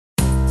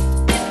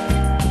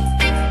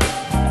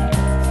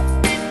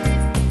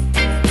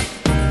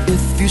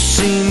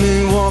see me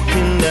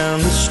walking down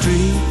the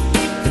street,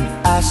 and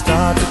I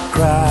start to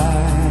cry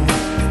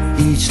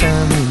each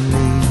time we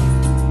meet.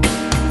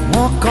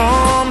 Walk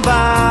on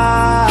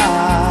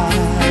by,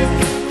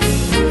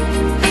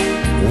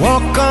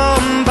 walk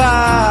on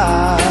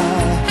by,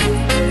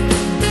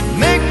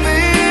 make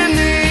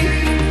believe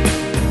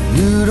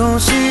you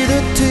don't see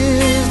the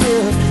tears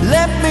that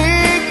let me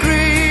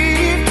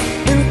grieve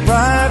in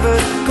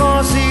private,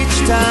 'cause each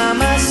time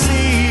I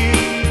see you,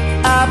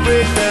 I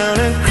break down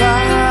and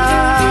cry.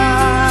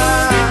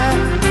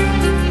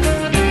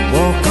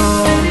 Walk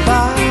on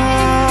by,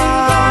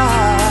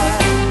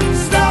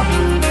 stop,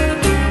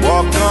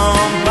 walk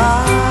on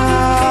by,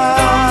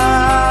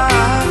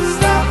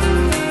 stop,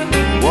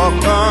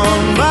 walk on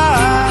by.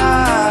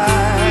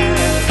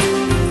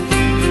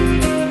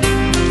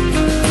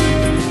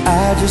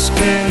 I just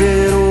can't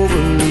get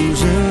over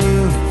losing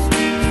you,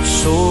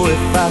 so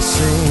if I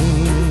sing